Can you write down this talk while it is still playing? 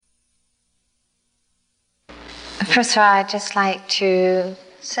First of all, I'd just like to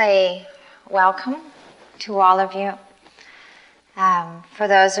say welcome to all of you. For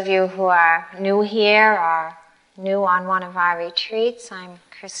those of you who are new here or new on one of our retreats, I'm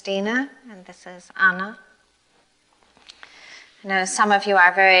Christina and this is Anna. I know some of you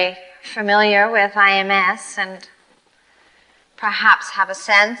are very familiar with IMS and perhaps have a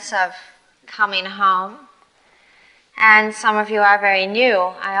sense of coming home. And some of you are very new,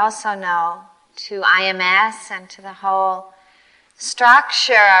 I also know, to IMS and to the whole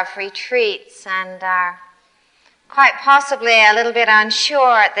structure of retreats, and are quite possibly a little bit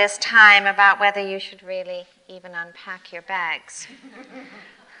unsure at this time about whether you should really even unpack your bags.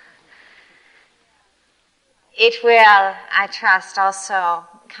 It will, I trust, also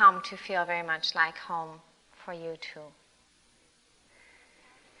come to feel very much like home for you too.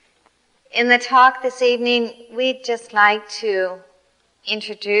 In the talk this evening, we'd just like to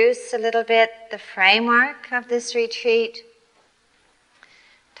introduce a little bit the framework of this retreat,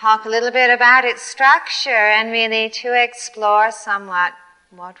 talk a little bit about its structure, and really to explore somewhat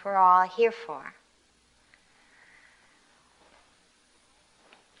what we're all here for.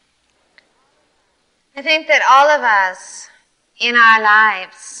 I think that all of us in our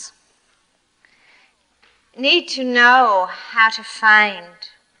lives need to know how to find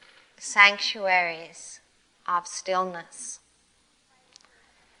sanctuaries of stillness.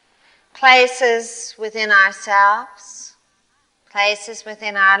 Places within ourselves, places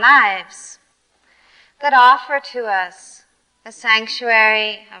within our lives that offer to us a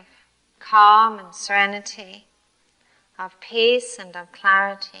sanctuary of calm and serenity, of peace and of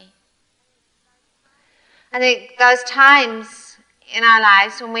clarity. I think those times in our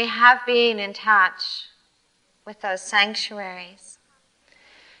lives when we have been in touch with those sanctuaries,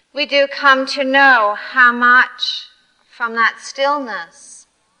 we do come to know how much from that stillness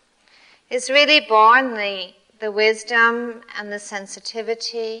is really born the wisdom and the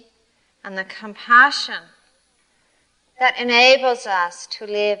sensitivity and the compassion that enables us to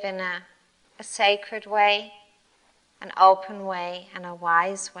live in a sacred way, an open way, and a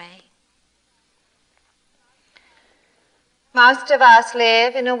wise way. Most of us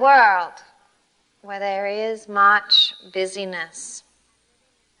live in a world where there is much busyness.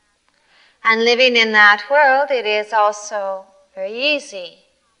 And living in that world, it is also very easy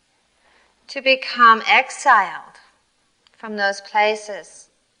to become exiled from those places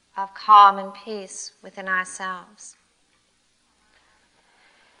of calm and peace within ourselves.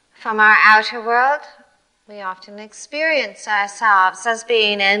 From our outer world, we often experience ourselves as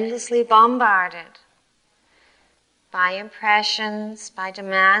being endlessly bombarded by impressions, by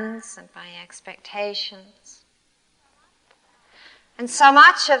demands, and by expectations. And so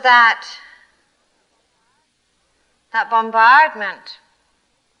much of that bombardment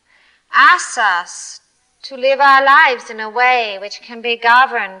asks us to live our lives in a way which can be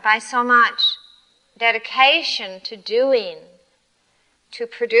governed by so much dedication to doing, to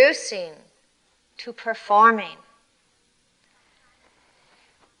producing, to performing.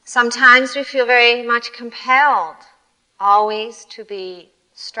 Sometimes we feel very much compelled always to be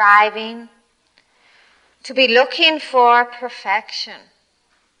striving, to be looking for perfection.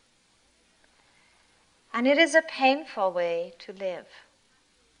 And it is a painful way to live.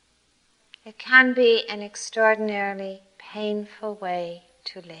 It can be an extraordinarily painful way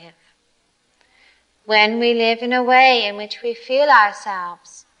to live. When we live in a way in which we feel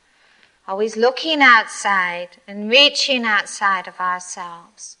ourselves always looking outside and reaching outside of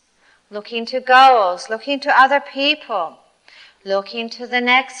ourselves, looking to goals, looking to other people, looking to the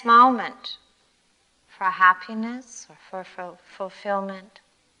next moment for happiness or for fulfillment.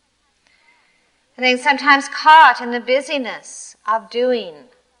 I think sometimes caught in the busyness of doing,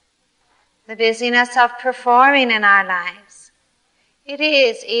 the busyness of performing in our lives, it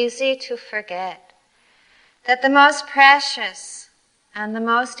is easy to forget that the most precious and the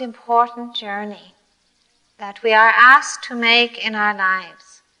most important journey that we are asked to make in our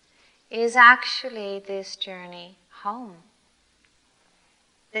lives is actually this journey home,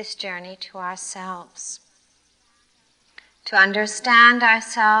 this journey to ourselves, to understand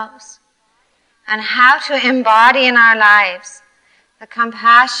ourselves and how to embody in our lives the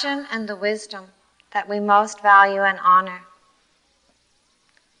compassion and the wisdom that we most value and honor.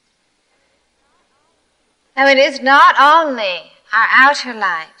 Now, it is not only our outer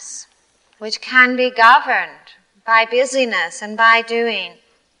lives which can be governed by busyness and by doing.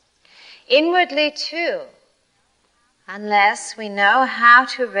 Inwardly too, unless we know how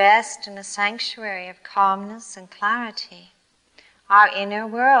to rest in a sanctuary of calmness and clarity, our inner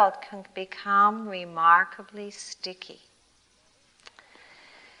world can become remarkably sticky.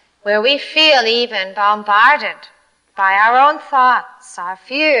 where we feel even bombarded by our own thoughts, our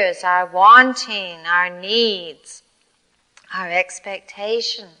fears, our wanting, our needs, our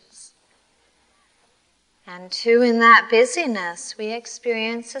expectations. And too, in that busyness, we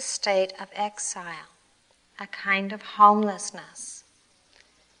experience a state of exile, a kind of homelessness,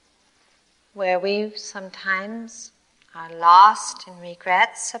 where we sometimes are lost in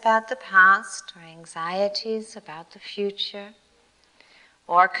regrets about the past, or anxieties about the future,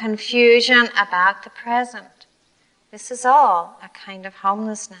 or confusion about the present. This is all a kind of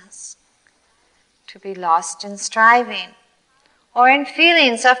homelessness. To be lost in striving, or in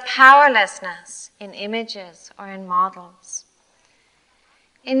feelings of powerlessness, in images or in models.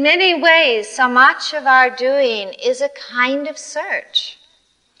 In many ways, so much of our doing is a kind of search.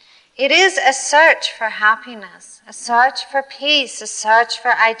 It is a search for happiness, a search for peace, a search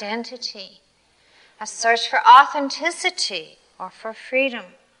for identity, a search for authenticity or for freedom.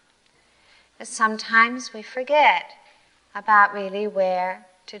 But sometimes we forget about really where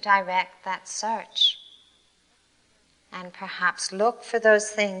to direct that search, and perhaps look for those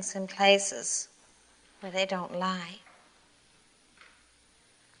things in places where they don't lie.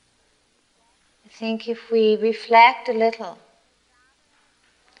 I think if we reflect a little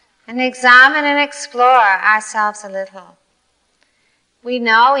and examine and explore ourselves a little, we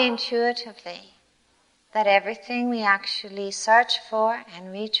know intuitively that everything we actually search for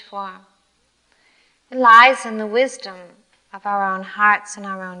and reach for lies in the wisdom of our own hearts and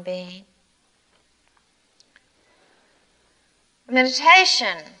our own being.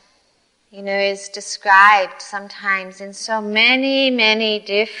 Meditation, is described sometimes in so many, many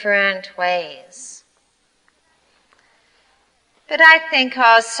different ways. But I think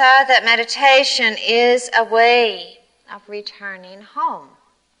also that meditation is a way of returning home.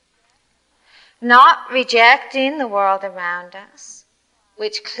 Not rejecting the world around us,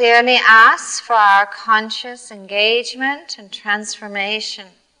 which clearly asks for our conscious engagement and transformation.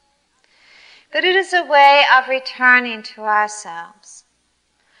 But it is a way of returning to ourselves,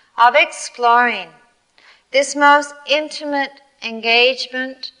 of exploring this most intimate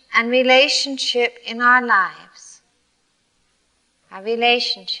engagement and relationship in our lives, our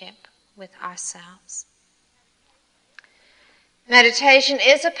relationship with ourselves. Meditation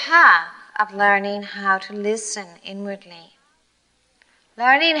is a path of learning how to listen inwardly,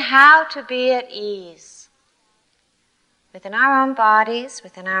 learning how to be at ease within our own bodies,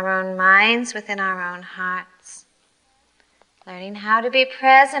 within our own minds, within our own hearts. Learning how to be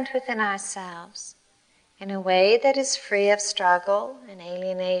present within ourselves in a way that is free of struggle and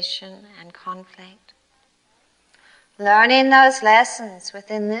alienation and conflict. Learning those lessons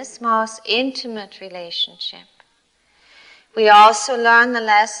within this most intimate relationship. We also learn the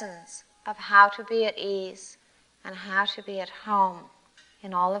lessons of how to be at ease and how to be at home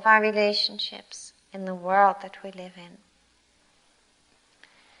in all of our relationships in the world that we live in.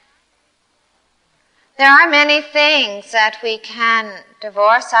 There are many things that we can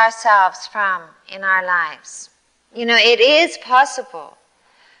divorce ourselves from in our lives. It is possible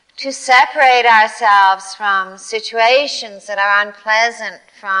to separate ourselves from situations that are unpleasant,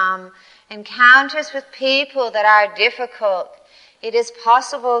 from encounters with people that are difficult. It is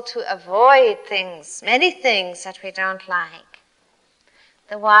possible to avoid things, many things that we don't like.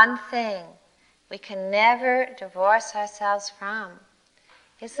 The one thing we can never divorce ourselves from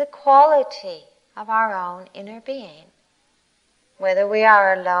is the quality of our own inner being. Whether we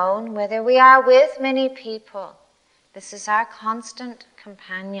are alone, whether we are with many people, this is our constant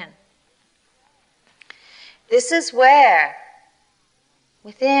companion. This is where,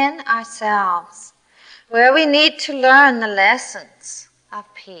 within ourselves, where we need to learn the lessons of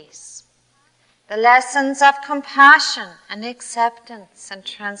peace, the lessons of compassion and acceptance and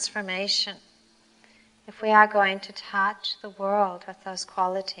transformation, if we are going to touch the world with those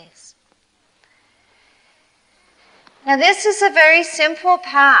qualities. Now, this is a very simple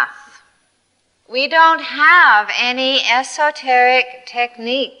path. We don't have any esoteric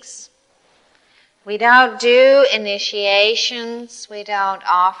techniques. We don't do initiations. We don't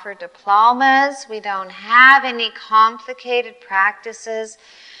offer diplomas. We don't have any complicated practices.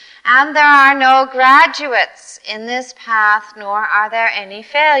 And there are no graduates in this path, nor are there any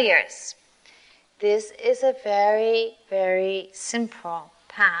failures. This is a very, very simple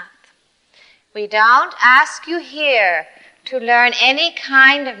path. We don't ask you here to learn any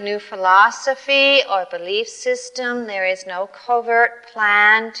kind of new philosophy or belief system. There is no covert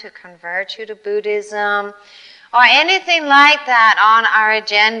plan to convert you to Buddhism or anything like that on our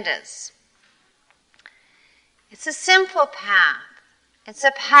agendas. It's a simple path. It's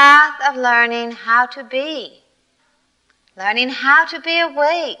a path of learning how to be learning how to be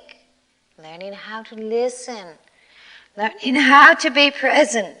awake, learning how to listen, learning how to be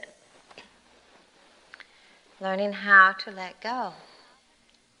present, learning how to let go.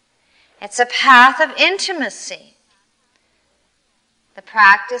 It's a path of intimacy. The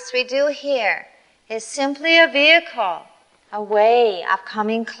practice we do here is simply a vehicle, a way of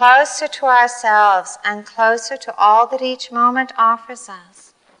coming closer to ourselves and closer to all that each moment offers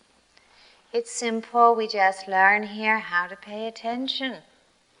us. It's simple. We just learn here how to pay attention,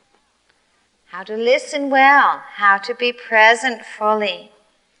 how to listen well, how to be present fully.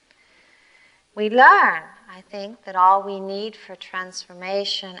 We learn, I think, that all we need for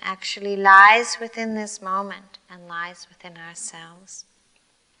transformation actually lies within this moment and lies within ourselves.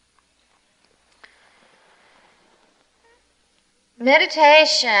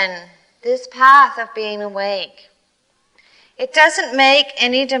 Meditation, this path of being awake, it doesn't make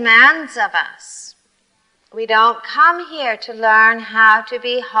any demands of us. We don't come here to learn how to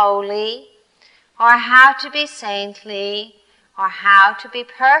be holy or how to be saintly or how to be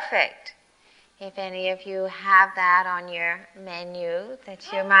perfect. If any of you have that on your menu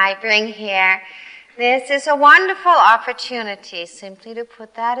that you might bring here, this is a wonderful opportunity simply to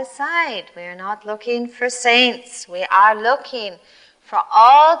put that aside. We are not looking for saints. We are looking for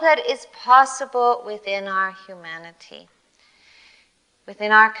all that is possible within our humanity,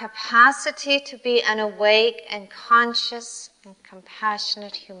 within our capacity to be an awake and conscious and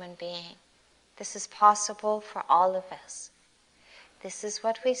compassionate human being. This is possible for all of us. This is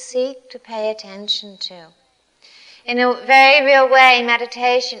what we seek to pay attention to. In a very real way,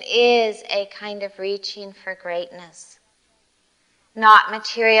 meditation is a kind of reaching for greatness. Not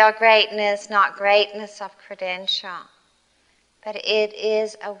material greatness, not greatness of credential, but it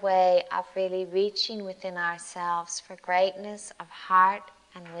is a way of really reaching within ourselves for greatness of heart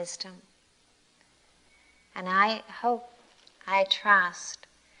and wisdom. And I hope, I trust,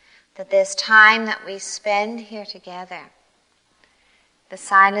 that this time that we spend here together, the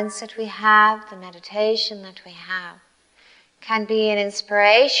silence that we have, the meditation that we have, can be an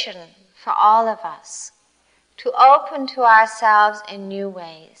inspiration for all of us to open to ourselves in new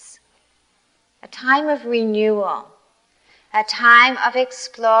ways. A time of renewal, a time of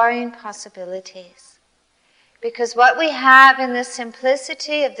exploring possibilities. Because what we have in the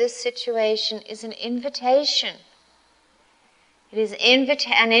simplicity of this situation is an invitation. It is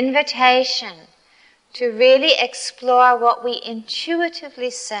an invitation to really explore what we intuitively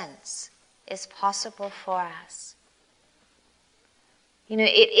sense is possible for us. You know,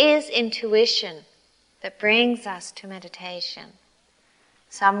 it is intuition that brings us to meditation.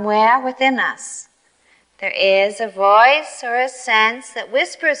 Somewhere within us, there is a voice or a sense that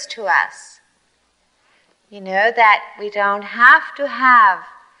whispers to us, you know, that we don't have to have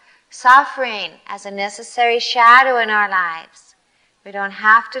suffering as a necessary shadow in our lives. We don't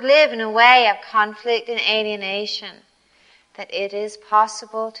have to live in a way of conflict and alienation, that it is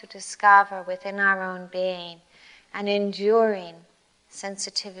possible to discover within our own being an enduring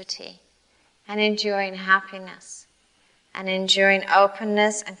sensitivity, an enduring happiness, an enduring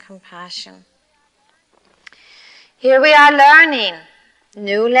openness and compassion. Here we are learning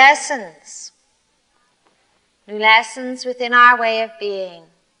new lessons within our way of being,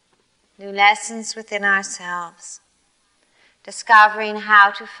 new lessons within ourselves. Discovering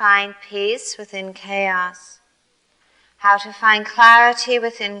how to find peace within chaos, how to find clarity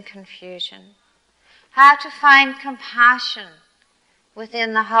within confusion, how to find compassion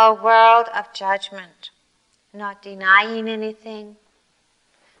within the whole world of judgment, not denying anything,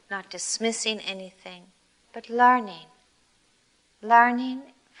 not dismissing anything, but learning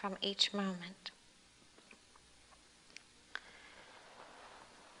from each moment.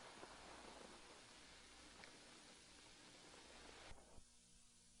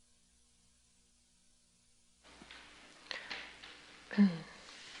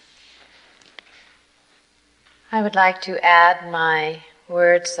 I would like to add my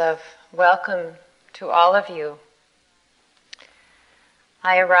words of welcome to all of you.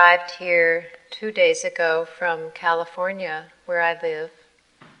 I arrived here 2 days ago from California, where I live.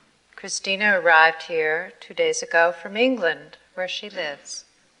 Christina arrived here 2 days ago from England, where she lives.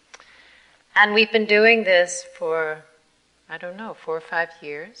 And we've been doing this for, 4 or 5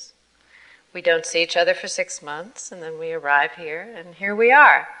 years. We don't see each other for 6 months, and then we arrive here, and here we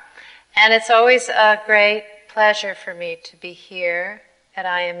are. And it's always a great pleasure for me to be here at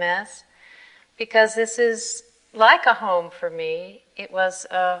IMS, because this is like a home for me. It was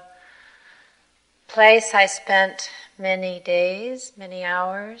a place I spent many days, many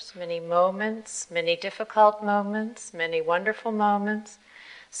hours, many moments, many difficult moments, many wonderful moments,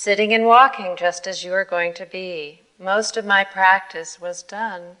 sitting and walking just as you are going to be most of my practice was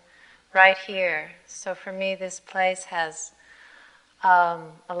done right here. So for me, this place has a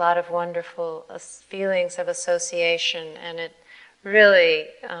lot of wonderful feelings of association, and it really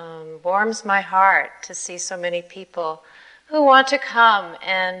warms my heart to see so many people who want to come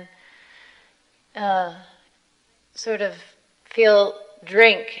and sort of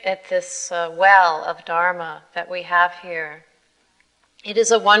drink at this well of Dharma that we have here. It is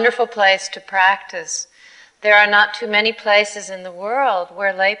a wonderful place to practice. There are not too many places in the world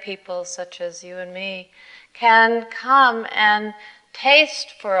where lay people such as you and me can come and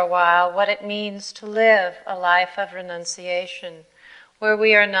taste for a while what it means to live a life of renunciation, where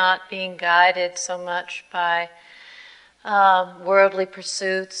we are not being guided so much by worldly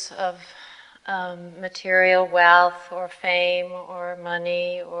pursuits of material wealth or fame or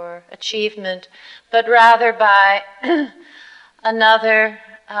money or achievement, but rather by another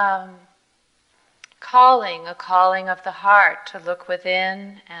calling, a calling of the heart to look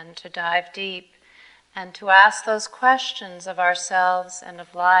within and to dive deep and to ask those questions of ourselves and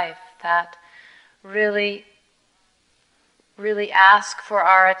of life that really ask for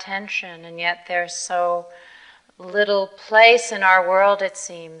our attention, and yet there's so little place in our world, it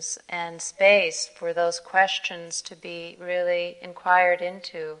seems, and space for those questions to be really inquired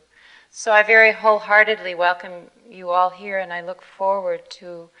into. So I very wholeheartedly welcome you all here, and I look forward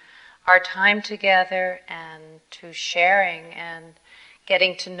to our time together and to sharing and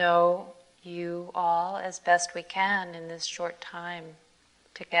getting to know you all as best we can in this short time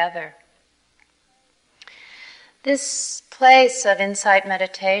together. This place of insight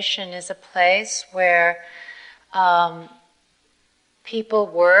meditation is a place where people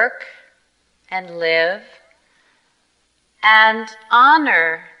work and live and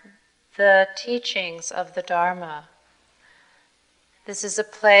honor the teachings of the Dharma. This is a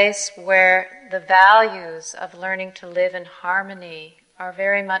place where the values of learning to live in harmony are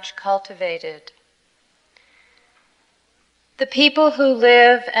very much cultivated. The people who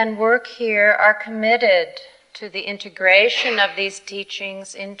live and work here are committed to the integration of these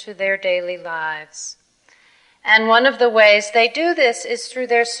teachings into their daily lives. And one of the ways they do this is through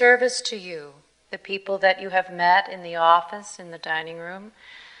their service to you, the people that you have met in the office, in the dining room.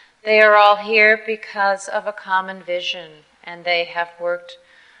 They are all here because of a common vision, and they have worked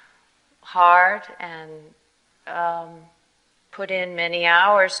hard and put in many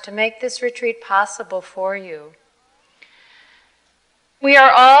hours to make this retreat possible for you. We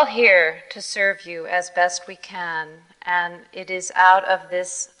are all here to serve you as best we can, and it is out of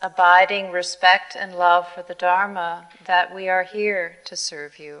this abiding respect and love for the Dharma that we are here to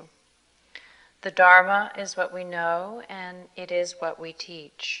serve you. The Dharma is what we know, and it is what we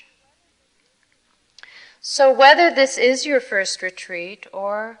teach. So whether this is your first retreat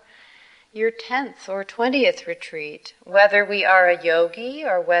or your 10th or 20th retreat, whether we are a yogi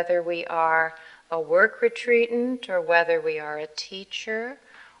or whether we are a work retreatant or whether we are a teacher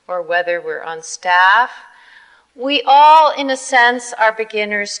or whether we're on staff, we all, in a sense, are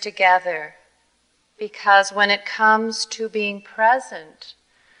beginners together, because when it comes to being present,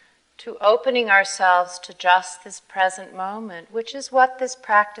 to opening ourselves to just this present moment, which is what this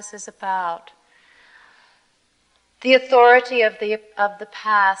practice is about, the authority of the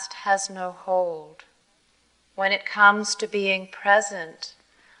past has no hold. When it comes to being present,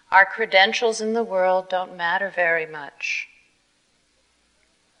 our credentials in the world don't matter very much.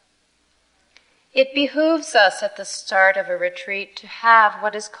 It behooves us at the start of a retreat to have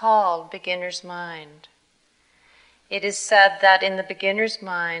what is called beginner's mind. It is said that in the beginner's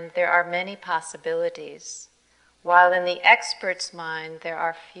mind there are many possibilities, while in the expert's mind there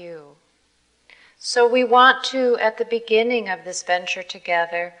are few. So we want to, at the beginning of this venture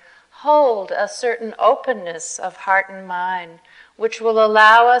together, hold a certain openness of heart and mind, which will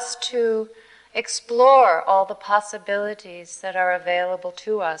allow us to explore all the possibilities that are available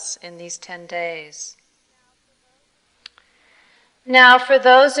to us in these 10 days. Now, for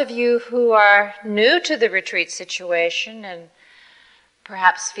those of you who are new to the retreat situation and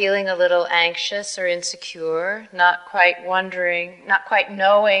perhaps feeling a little anxious or insecure, not quite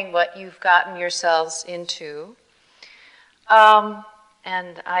knowing what you've gotten yourselves into,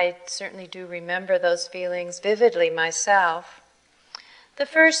 and I certainly do remember those feelings vividly myself, the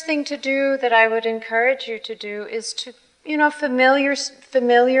first thing to do that I would encourage you to do is to,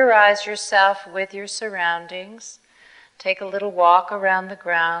 familiarize yourself with your surroundings. Take a little walk around the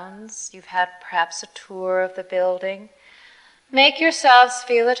grounds. You've had perhaps a tour of the building. Make yourselves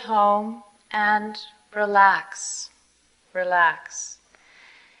feel at home and relax. Relax.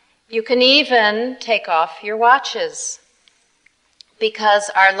 You can even take off your watches, because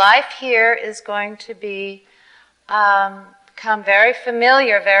our life here is going to be become very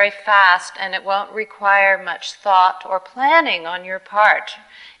familiar very fast, and it won't require much thought or planning on your part.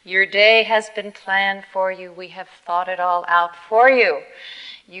 Your day has been planned for you. We have thought it all out for you.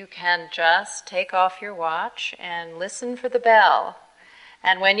 You can just take off your watch and listen for the bell.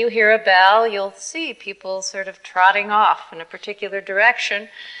 And when you hear a bell, you'll see people sort of trotting off in a particular direction.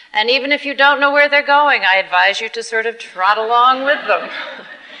 And even if you don't know where they're going, I advise you to sort of trot along with them.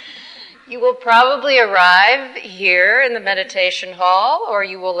 You will probably arrive here in the meditation hall, or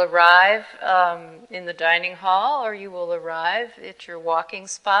you will arrive in the dining hall, or you will arrive at your walking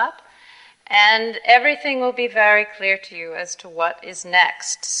spot. And everything will be very clear to you as to what is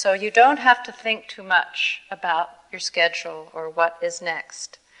next. So you don't have to think too much about your schedule or what is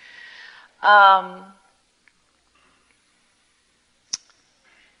next.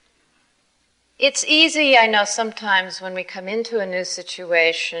 It's easy, I know, sometimes when we come into a new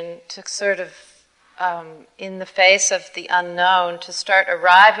situation to sort of, in the face of the unknown, to start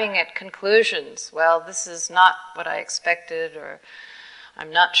arriving at conclusions. Well, this is not what I expected, or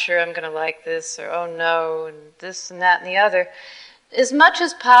I'm not sure I'm going to like this, or oh no, and this and that and the other. As much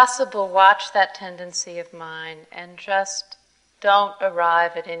as possible, watch that tendency of mine and just don't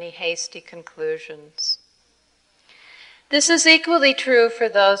arrive at any hasty conclusions. This is equally true for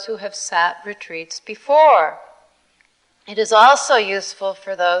those who have sat retreats before. It is also useful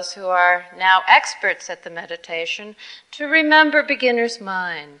for those who are now experts at the meditation to remember beginner's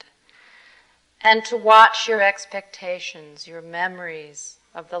mind and to watch your expectations, your memories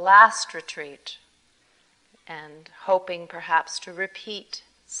of the last retreat, and hoping perhaps to repeat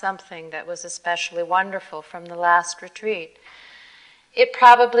something that was especially wonderful from the last retreat. It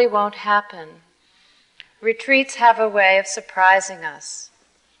probably won't happen. Retreats have a way of surprising us.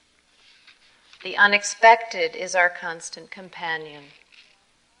 The unexpected is our constant companion.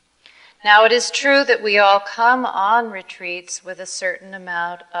 Now, it is true that we all come on retreats with a certain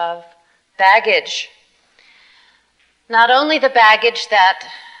amount of baggage. Not only the baggage that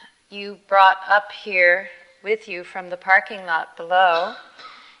you brought up here with you from the parking lot below,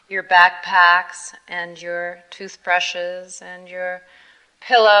 your backpacks and your toothbrushes and your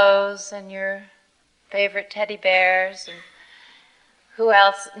pillows and your favorite teddy bears and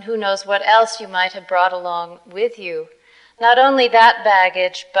who knows what else you might have brought along with you. Not only that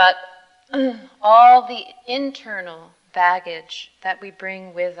baggage, but all the internal baggage that we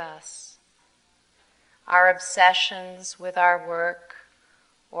bring with us. Our obsessions with our work,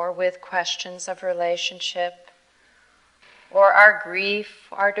 or with questions of relationship, or our grief,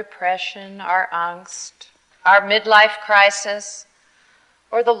 our depression, our angst, our midlife crisis,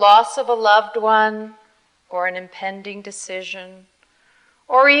 or the loss of a loved one, or an impending decision,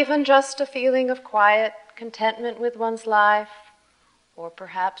 or even just a feeling of quiet contentment with one's life, or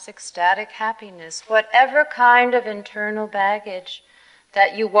perhaps ecstatic happiness, whatever kind of internal baggage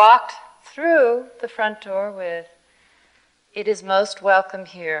that you walked through the front door with, it is most welcome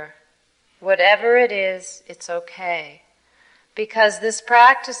here. Whatever it is, it's okay. Because this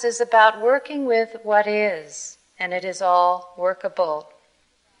practice is about working with what is, and it is all workable.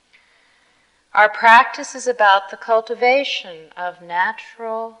 Our practice is about the cultivation of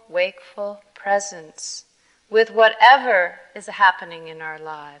natural, wakeful presence with whatever is happening in our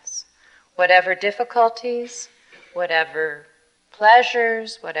lives, whatever difficulties, whatever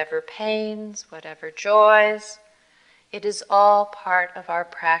pleasures, whatever pains, whatever joys. It is all part of our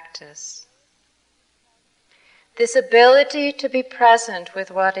practice. This ability to be present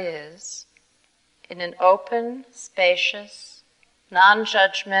with what is, in an open, spacious,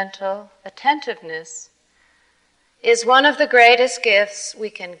 non-judgmental attentiveness, is one of the greatest gifts we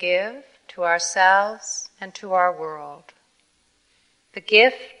can give to ourselves and to our world. The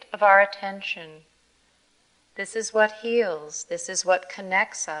gift of our attention. This is what heals. This is what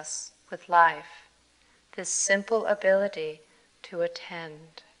connects us with life. This simple ability to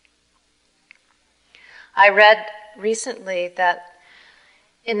attend. I read recently that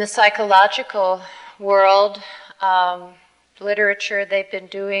in the psychological world, literature, they've been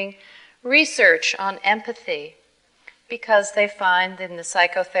doing research on empathy because they find in the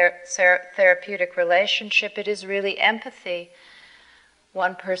psychotherapeutic relationship it is really empathy,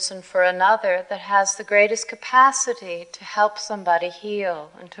 one person for another, that has the greatest capacity to help somebody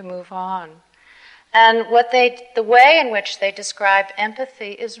heal and to move on. And the way in which they describe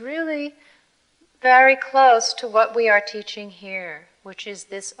empathy is really very close to what we are teaching here, which is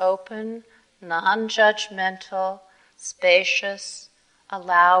this open, non-judgmental, spacious,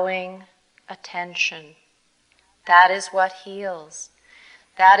 allowing attention. That is what heals.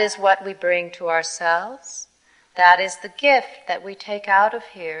 That is what we bring to ourselves. That is the gift that we take out of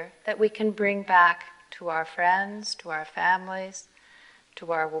here that we can bring back to our friends, to our families,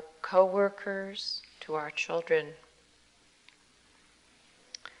 to our co-workers, to our children.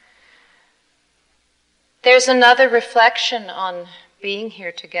 There's another reflection on being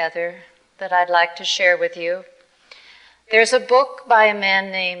here together that I'd like to share with you. There's a book by a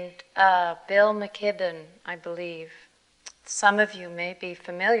man named Bill McKibben, I believe. Some of you may be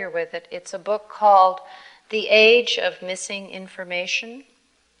familiar with it. It's a book called The Age of Missing Information.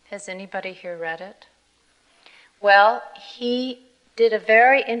 Has anybody here read it? Well, he did a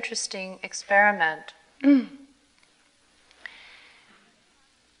very interesting experiment.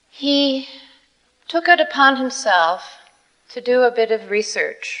 He took it upon himself to do a bit of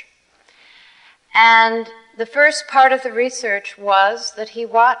research. And the first part of the research was that he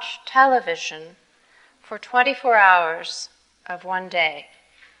watched television for 24 hours of one day.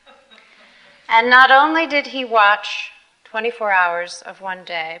 And not only did he watch 24 hours of one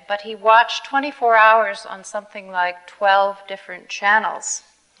day, but he watched 24 hours on something like 12 different channels.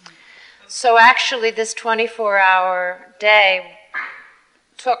 So actually this 24-hour day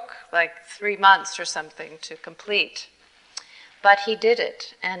took like 3 months or something to complete. But he did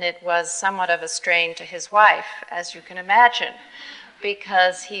it, and it was somewhat of a strain to his wife, as you can imagine,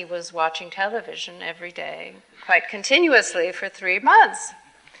 because he was watching television every day, quite continuously for 3 months.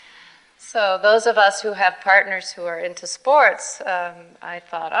 So those of us who have partners who are into sports, I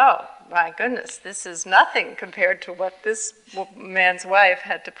thought, oh, my goodness, this is nothing compared to what this man's wife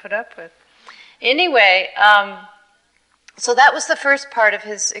had to put up with. Anyway, so that was the first part of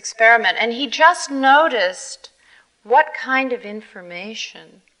his experiment, and he just noticed what kind of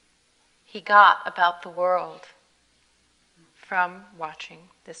information he got about the world from watching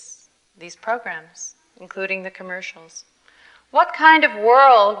these programs, including the commercials. What kind of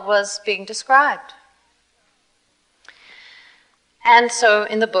world was being described? And so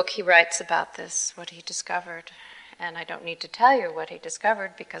in the book he writes about this, what he discovered. And I don't need to tell you what he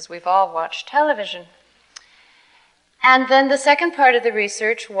discovered because we've all watched television. And then the second part of the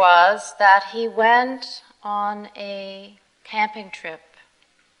research was that he went on a camping trip,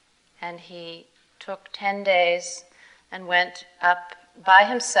 and he took 10 days and went up by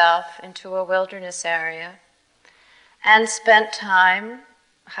himself into a wilderness area and spent time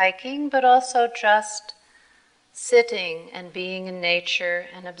hiking, but also just sitting and being in nature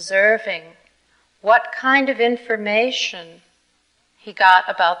and observing what kind of information he got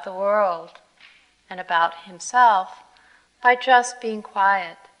about the world and about himself by just being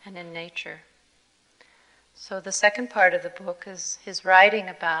quiet and in nature. So the second part of the book is his writing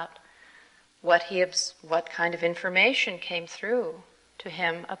about what kind of information came through to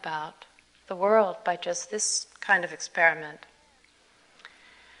him about the world by just this kind of experiment.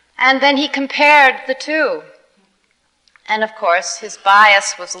 And then he compared the two. And of course, his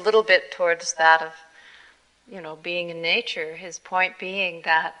bias was a little bit towards that of, being in nature. His point being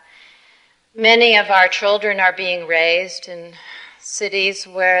that many of our children are being raised in cities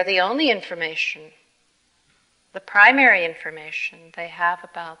where the only information, the primary information they have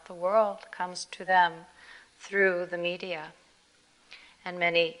about the world comes to them through the media. And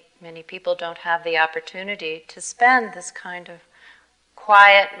many people don't have the opportunity to spend this kind of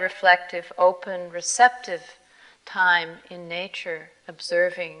quiet, reflective, open, receptive time in nature,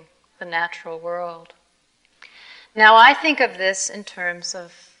 observing the natural world. Now I think of this in terms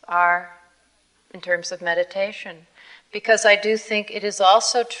of meditation, because I do think it is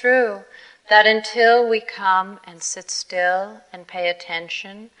also true that until we come and sit still and pay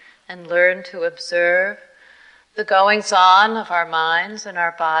attention and learn to observe the goings-on of our minds and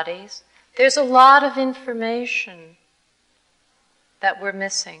our bodies, there's a lot of information that we're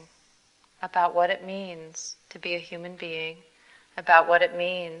missing about what it means to be a human being, about what it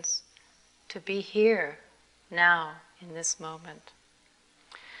means to be here, now, in this moment.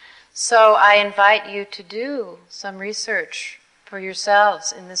 So I invite you to do some research for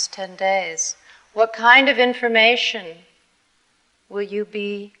yourselves in this 10 days. What kind of information will you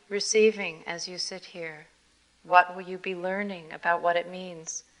be receiving as you sit here? What will you be learning about what it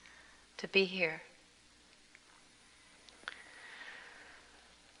means to be here?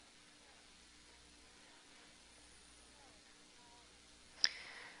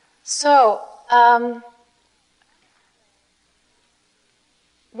 So,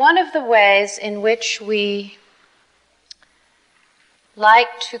 one of the ways in which we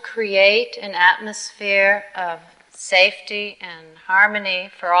like to create an atmosphere of safety and harmony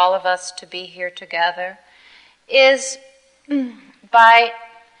for all of us to be here together is by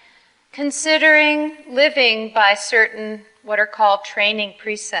considering living by certain what are called training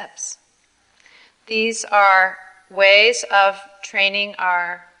precepts. These are ways of training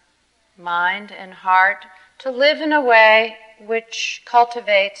our mind and heart to live in a way which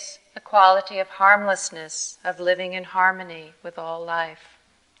cultivates the quality of harmlessness, of living in harmony with all life.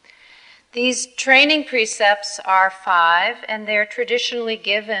 These training precepts are 5, and they're traditionally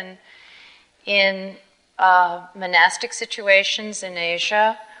given in monastic situations in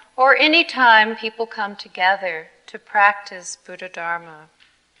Asia, or any time people come together to practice Buddha Dharma.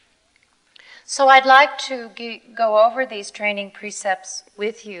 So I'd like to go over these training precepts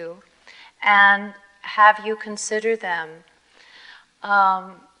with you and have you consider them.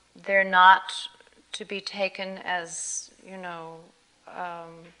 They're not to be taken as,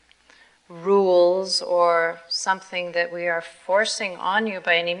 rules or something that we are forcing on you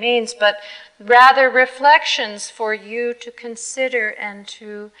by any means, but rather reflections for you to consider and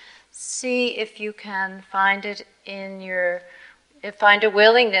to see if you can find it find a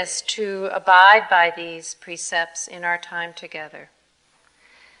willingness to abide by these precepts in our time together.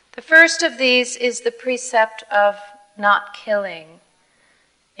 The first of these is the precept of not killing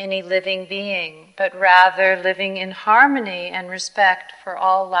any living being, but rather living in harmony and respect for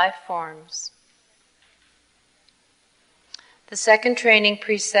all life forms. The second training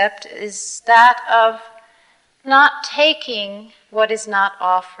precept is that of not taking what is not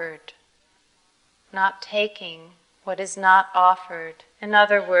offered. Not taking what is not offered. In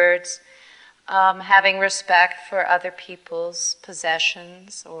other words, having respect for other people's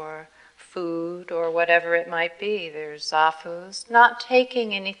possessions or food or whatever it might be. There's zafus, not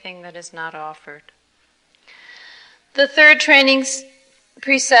taking anything that is not offered. The third training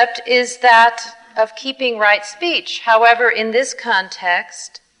precept is that of keeping right speech. However, in this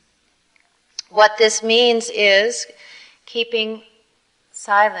context, what this means is keeping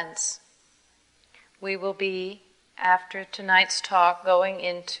silence. We will be, after tonight's talk, going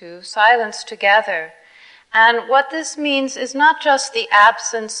into silence together. And what this means is not just the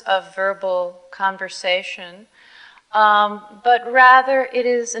absence of verbal conversation, but rather it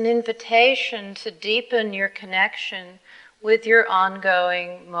is an invitation to deepen your connection with your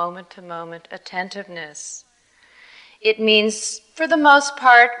ongoing moment-to-moment attentiveness. It means, for the most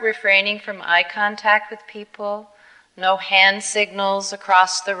part, refraining from eye contact with people, no hand signals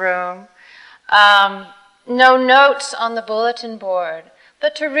across the room, no notes on the bulletin board,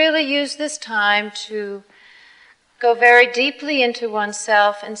 but to really use this time to go very deeply into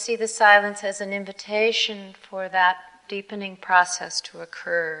oneself and see the silence as an invitation for that deepening process to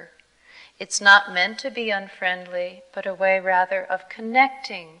occur. It's not meant to be unfriendly, but a way rather of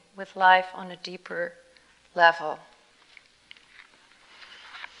connecting with life on a deeper level.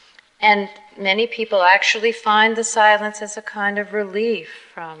 And many people actually find the silence as a kind of relief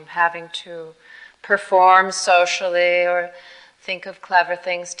from having to perform socially or think of clever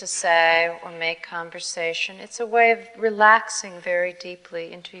things to say or make conversation. It's a way of relaxing very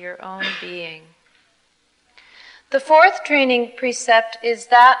deeply into your own being. The fourth training precept is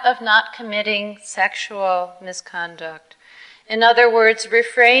that of not committing sexual misconduct. In other words,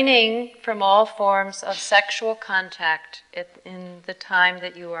 refraining from all forms of sexual contact in the time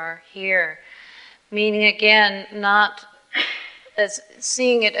that you are here. Meaning again, not as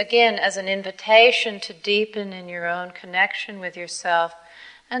seeing it again as an invitation to deepen in your own connection with yourself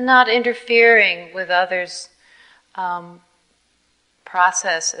and not interfering with others'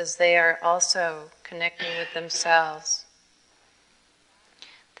 process as they are also connecting with themselves.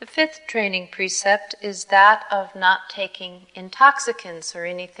 The fifth training precept is that of not taking intoxicants or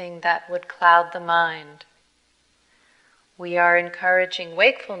anything that would cloud the mind. We are encouraging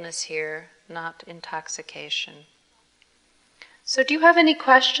wakefulness here, not intoxication. So do you have any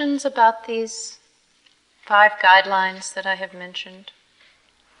questions about these 5 guidelines that I have mentioned?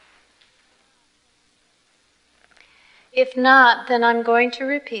 If not, then I'm going to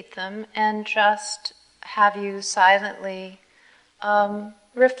repeat them and just have you silently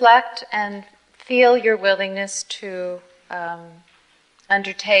reflect and feel your willingness to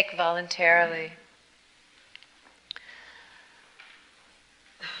undertake voluntarily.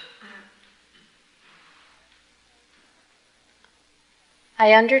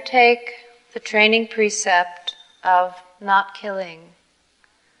 I undertake the training precept of not killing,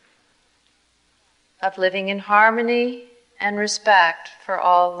 of living in harmony and respect for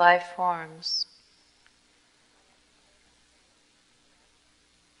all life forms.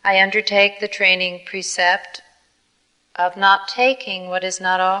 I undertake the training precept of not taking what is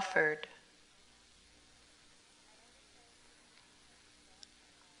not offered.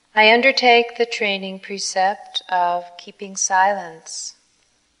 I undertake the training precept of keeping silence.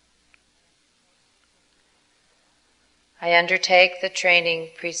 I undertake the training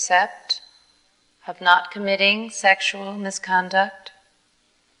precept of not committing sexual misconduct.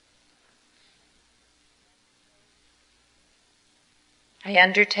 I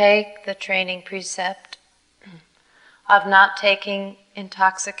undertake the training precept of not taking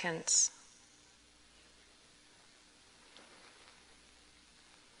intoxicants.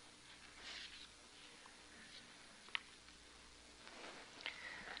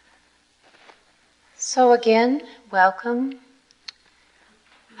 So again, welcome.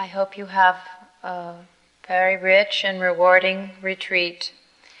 I hope you have a very rich and rewarding retreat.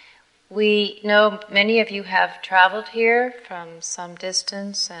 We know many of you have traveled here from some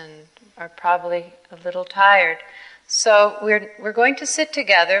distance and are probably a little tired. So we're going to sit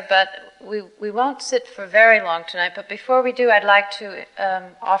together, but we won't sit for very long tonight. But before we do, I'd like to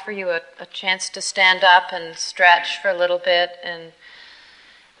offer you a chance to stand up and stretch for a little bit, and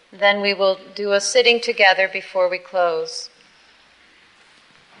then we will do a sitting together before we close.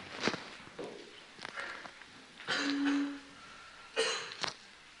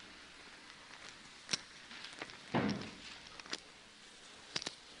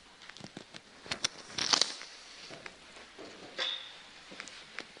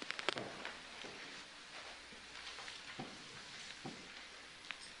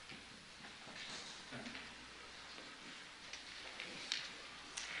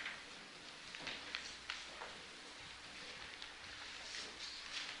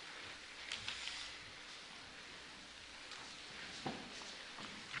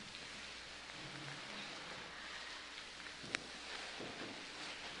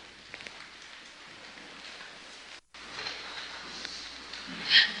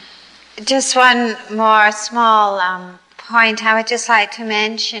 Just one more small point I would just like to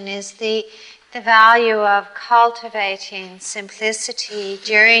mention is the value of cultivating simplicity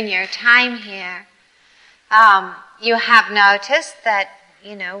during your time here. You have noticed that,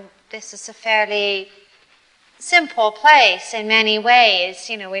 this is a fairly simple place in many ways.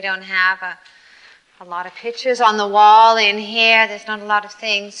 We don't have a lot of pictures on the wall in here. There's not a lot of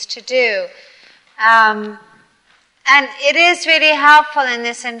things to do. And it is really helpful in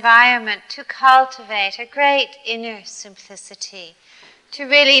this environment to cultivate a great inner simplicity, to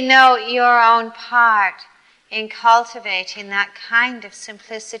really know your own part in cultivating that kind of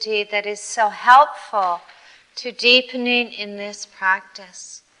simplicity that is so helpful to deepening in this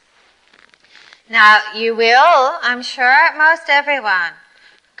practice. Now, you will, I'm sure, most everyone,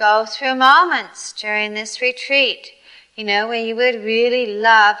 go through moments during this retreat, where you would really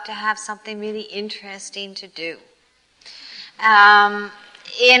love to have something really interesting to do. And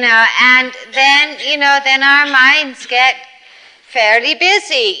then our minds get fairly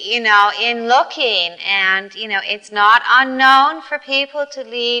busy, in looking. And, it's not unknown for people to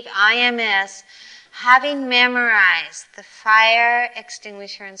leave IMS having memorized the fire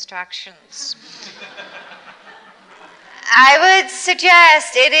extinguisher instructions. I would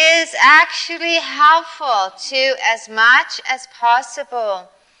suggest it is actually helpful to, as much as possible,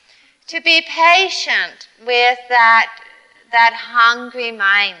 to be patient with that hungry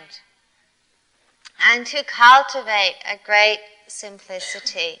mind and to cultivate a great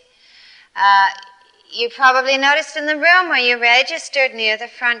simplicity. You probably noticed in the room where you registered near the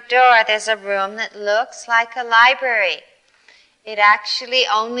front door, there's a room that looks like a library. It actually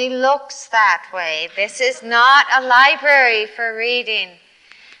only looks that way. This is not a library for reading.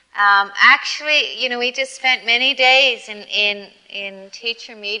 Actually, we just spent many days in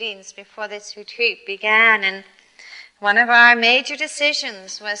teacher meetings before this retreat began, and one of our major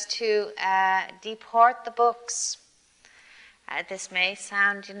decisions was to deport the books. This may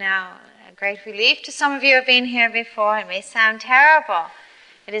sound, a great relief to some of you who have been here before. It may sound terrible.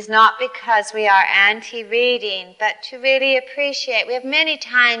 It is not because we are anti-reading, but to really appreciate. We have many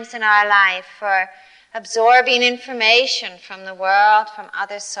times in our life for absorbing information from the world, from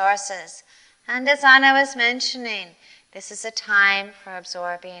other sources. And as Anna was mentioning, this is a time for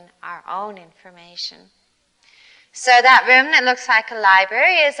absorbing our own information. So that room that looks like a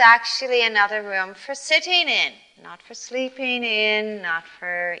library is actually another room for sitting in, not for sleeping in, not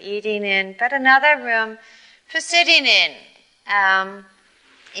for eating in, but another room for sitting in.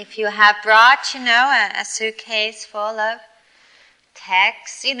 If you have brought, a suitcase full of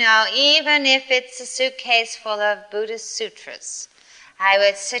texts, even if it's a suitcase full of Buddhist sutras, I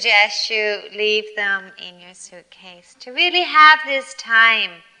would suggest you leave them in your suitcase to really have this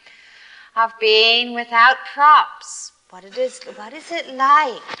time of being without props. What is it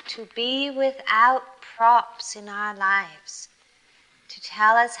like to be without props in our lives? To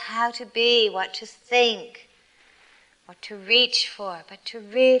tell us how to be, what to think, what to reach for, but to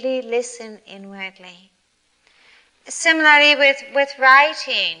really listen inwardly. Similarly with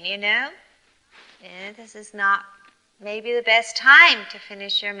writing, this is not maybe the best time to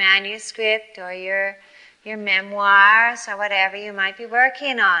finish your manuscript or your your memoirs or whatever you might be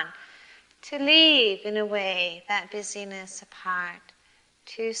working on, to leave in a way that busyness apart,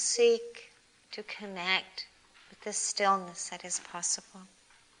 to seek to connect with the stillness that is possible.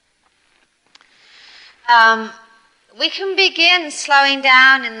 We can begin slowing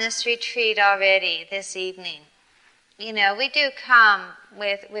down in this retreat already this evening. You know, we do come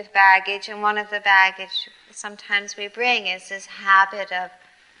with baggage, and one of the baggage sometimes we bring is this habit of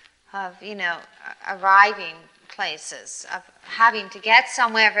arriving places, of having to get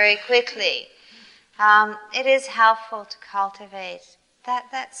somewhere very quickly. It is helpful to cultivate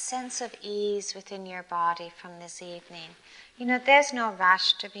that sense of ease within your body from this evening. You know, there's no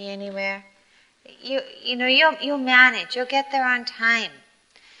rush to be anywhere. You'll manage. You'll get there on time.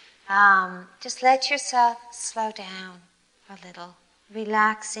 Just let yourself slow down a little.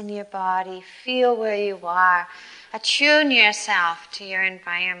 Relax in your body. Feel where you are. Attune yourself to your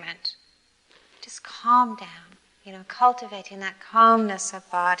environment. Just calm down. Cultivating that calmness of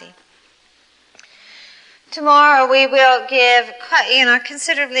body. Tomorrow we will give,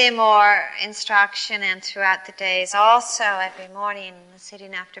 considerably more instruction, and throughout the days also, every morning,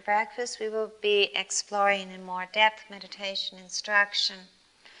 sitting after breakfast, we will be exploring in more depth meditation instruction.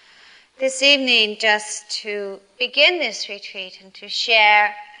 This evening, just to begin this retreat and to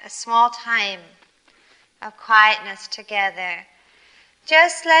share a small time of quietness together,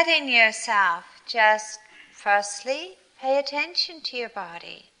 just letting yourself firstly, pay attention to your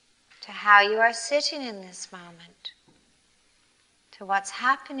body, to how you are sitting in this moment, to what's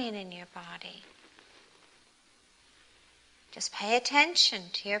happening in your body. Just pay attention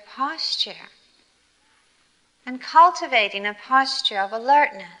to your posture and cultivating a posture of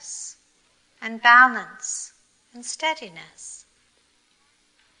alertness and balance and steadiness.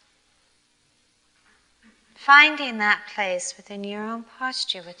 Finding that place within your own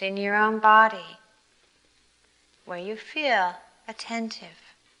posture, within your own body, where you feel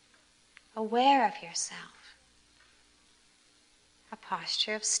attentive, aware of yourself. A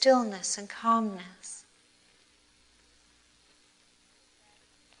posture of stillness and calmness.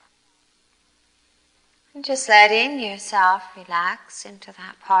 And just letting yourself relax into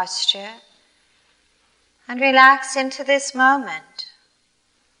that posture and relax into this moment.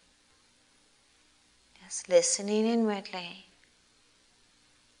 Just listening inwardly.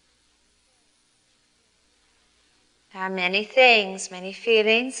 There are many things, many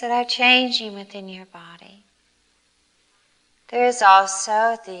feelings that are changing within your body. There is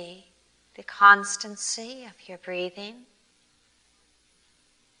also the constancy of your breathing.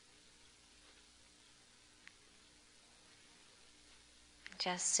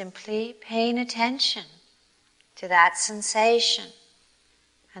 Just simply paying attention to that sensation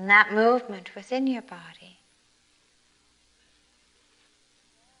and that movement within your body.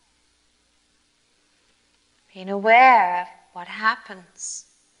 Being aware of what happens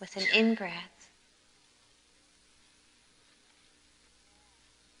with an in-breath.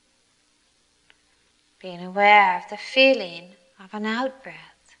 Being aware of the feeling of an out-breath.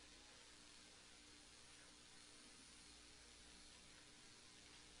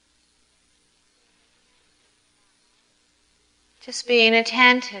 Just being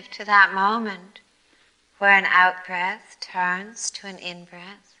attentive to that moment where an out-breath turns to an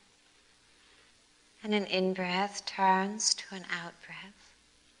in-breath. And an in-breath turns to an out-breath.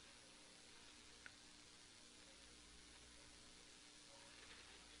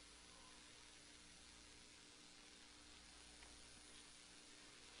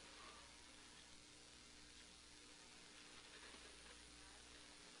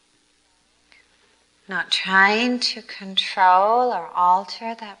 Not trying to control or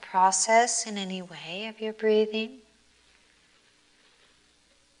alter that process in any way of your breathing.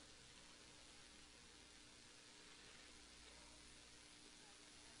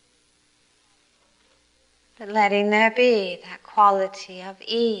 But letting there be that quality of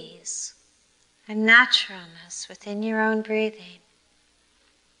ease and naturalness within your own breathing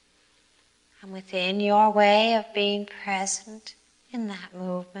and within your way of being present in that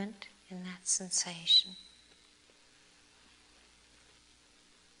movement, in that sensation.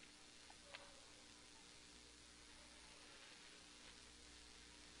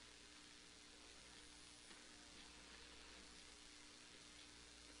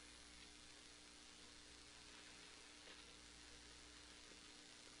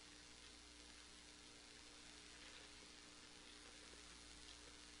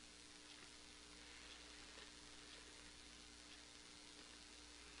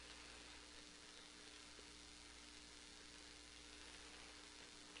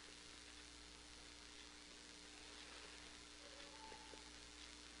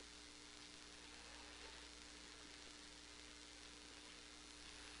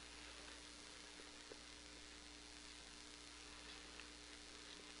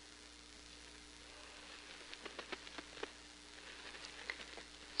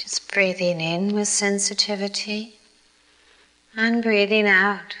 Breathing in with sensitivity and breathing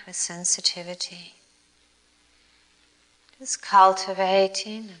out with sensitivity. Just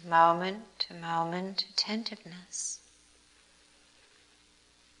cultivating a moment-to-moment attentiveness.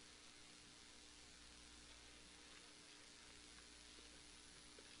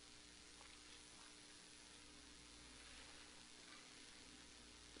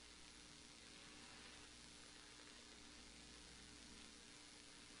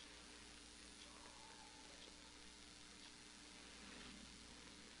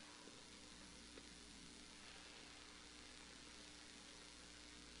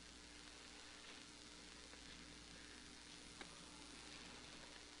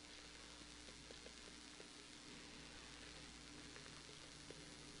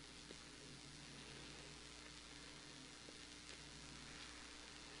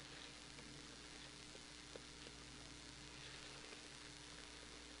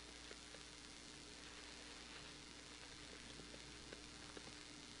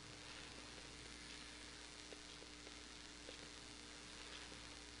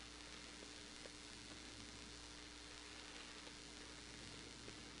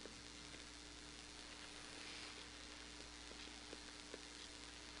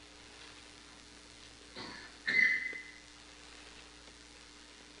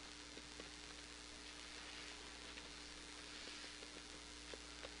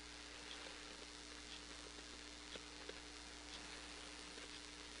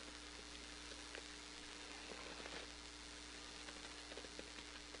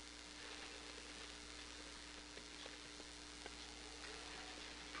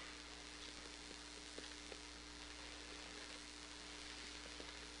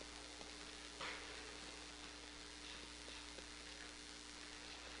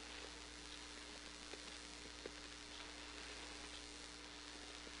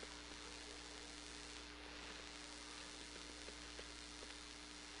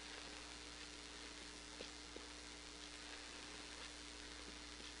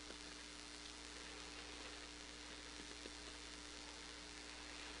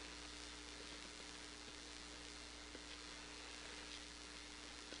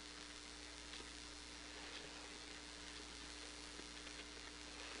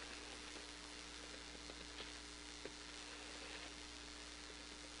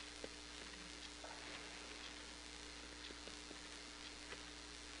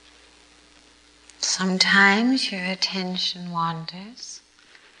 Sometimes your attention wanders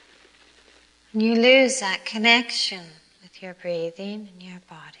and you lose that connection with your breathing and your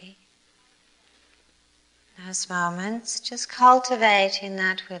body. In those moments, just cultivating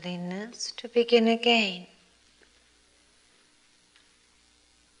that willingness to begin again,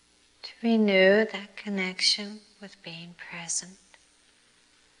 to renew that connection with being present,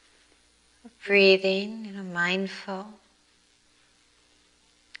 of breathing in a mindful,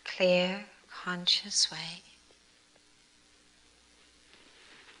 clear, conscious way.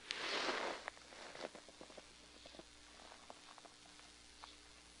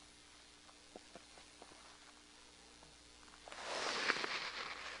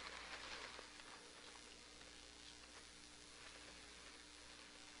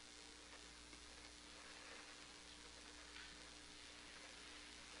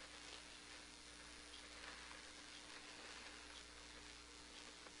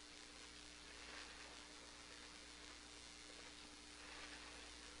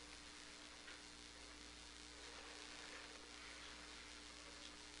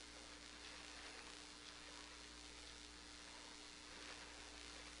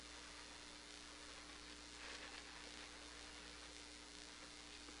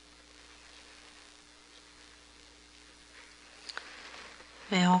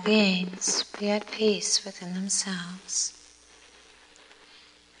 May all beings be at peace within themselves.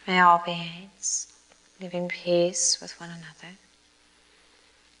 May all beings live in peace with one another.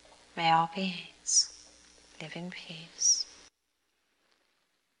 May all beings live in peace.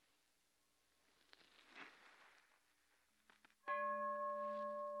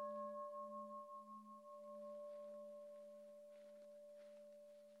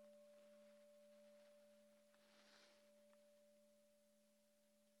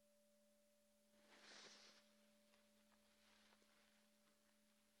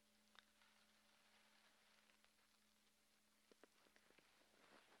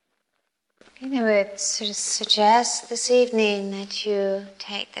 I would sort of suggest this evening that you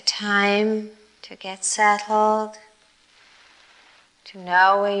take the time to get settled, to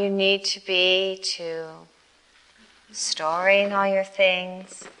know where you need to be, to storing all your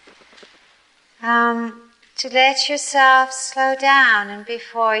things, to let yourself slow down, and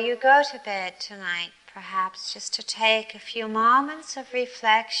before you go to bed tonight, perhaps just to take a few moments of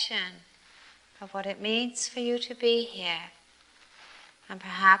reflection of what it means for you to be here, and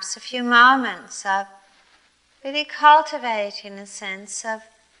perhaps a few moments of really cultivating a sense of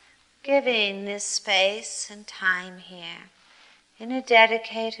giving this space and time here in a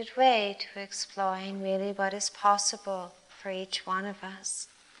dedicated way to exploring really what is possible for each one of us,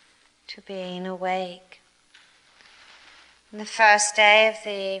 to being awake. And the first day of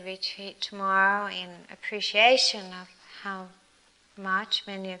the retreat tomorrow, in appreciation of how much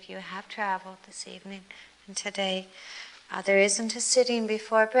many of you have traveled this evening and today, there isn't a sitting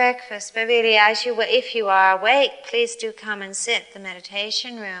before breakfast, but really if you are awake, please do come and sit. The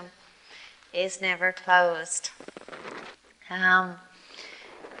meditation room is never closed. But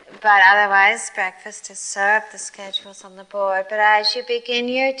otherwise, breakfast is served, the schedule's on the board. But as you begin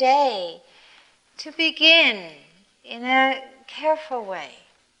your day, to begin in a careful way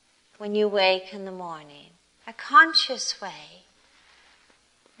when you wake in the morning, a conscious way,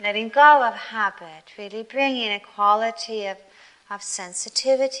 letting go of habit, really bringing a quality of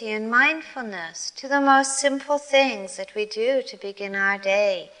sensitivity and mindfulness to the most simple things that we do to begin our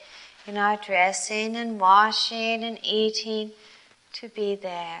day, in our dressing and washing and eating, to be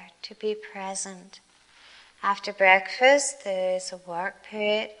there, to be present. After breakfast, there is a work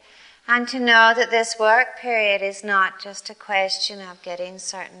period, and to know that this work period is not just a question of getting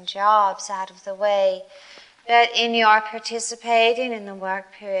certain jobs out of the way, but in your participating in the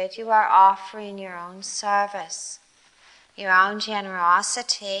work period, you are offering your own service, your own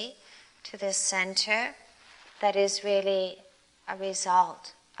generosity to this center that is really a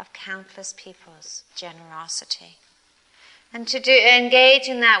result of countless people's generosity. And to engage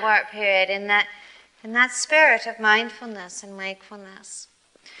in that work period, in that spirit of mindfulness and wakefulness.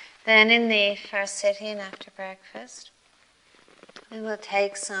 Then in the first sitting after breakfast, we will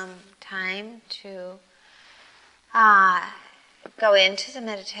take some time to go into the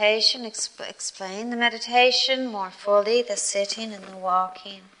meditation, explain the meditation more fully, the sitting and the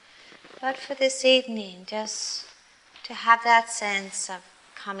walking. But for this evening, just to have that sense of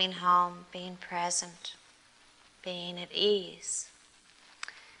coming home, being present, being at ease.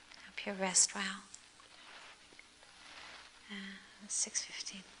 Hope you rest well.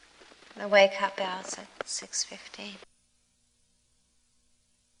 6:15. The wake-up bell's at 6:15.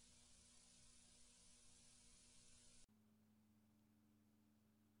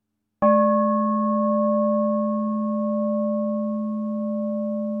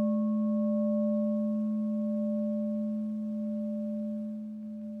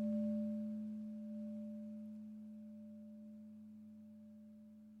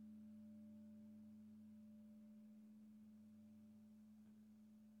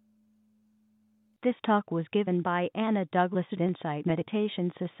 This talk was given by Anna Douglas at Insight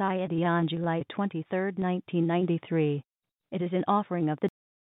Meditation Society on July 23, 1993. It is an offering of the...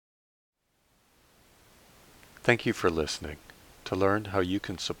 Thank you for listening. To learn how you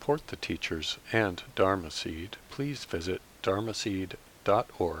can support the teachers and Dharma Seed, please visit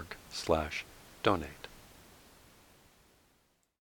dharmaseed.org/donate.